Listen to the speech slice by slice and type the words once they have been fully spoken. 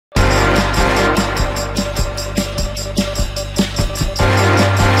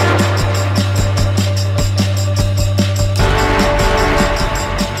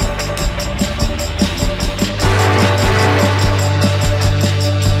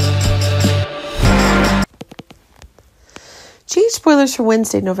spoilers for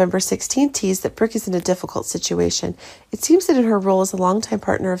Wednesday, November 16th tease that Brick is in a difficult situation. It seems that in her role as a longtime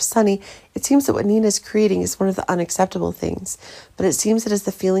partner of Sunny, it seems that what Nina is creating is one of the unacceptable things. But it seems that as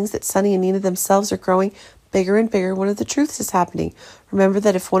the feelings that Sunny and Nina themselves are growing bigger and bigger, one of the truths is happening. Remember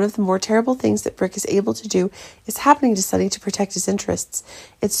that if one of the more terrible things that Brick is able to do is happening to Sunny to protect his interests,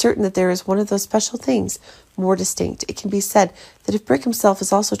 it's certain that there is one of those special things more distinct. It can be said that if Brick himself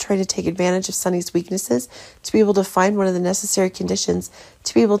is also trying to take advantage of Sunny's weaknesses to be able to find one of the necessary conditions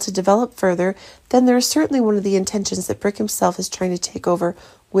to be able to develop further, then there is certainly one of the intentions that Brick himself is trying to take over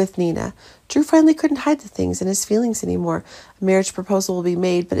with Nina. Drew finally couldn't hide the things and his feelings anymore. A marriage proposal will be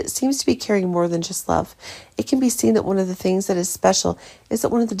made, but it seems to be carrying more than just love. It can be seen that one of the things that is special is that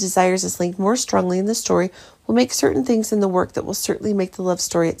one of the desires is linked more strongly in the story will make certain things in the work that will certainly make the love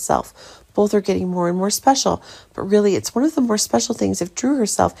story itself. Both are getting more and more special, but really it's one of the more special things if Drew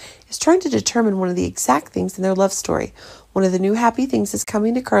herself is trying to determine one of the exact things in their love story. One of the new happy things is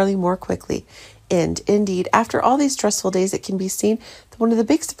coming to Carly more quickly. And indeed, after all these stressful days, it can be seen that one of the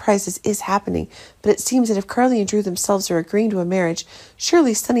big surprises is happening. But it seems that if Carly and Drew themselves are agreeing to a marriage,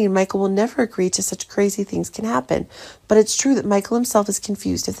 surely Sunny and Michael will never agree to such crazy things can happen. But it's true that Michael himself is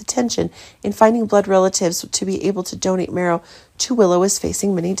confused if the tension in finding blood relatives to be able to donate marrow to Willow is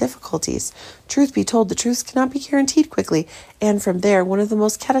facing many difficulties. Truth be told, the truth cannot be guaranteed quickly, and from there, one of the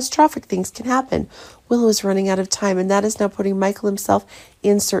most catastrophic things can happen. Willow is running out of time, and that is now putting Michael himself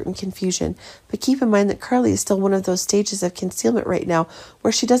in certain confusion. But keep in mind that Carly is still one of those stages of concealment right now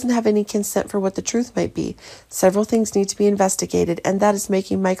where she doesn't have any consent for what the truth might be. Several things need to be investigated, and that is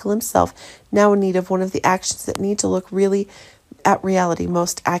making Michael himself now in need of one of the actions that need to look really at reality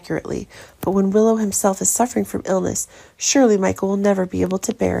most accurately. But when Willow himself is suffering from illness, surely Michael will never be able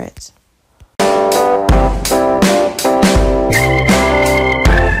to bear it.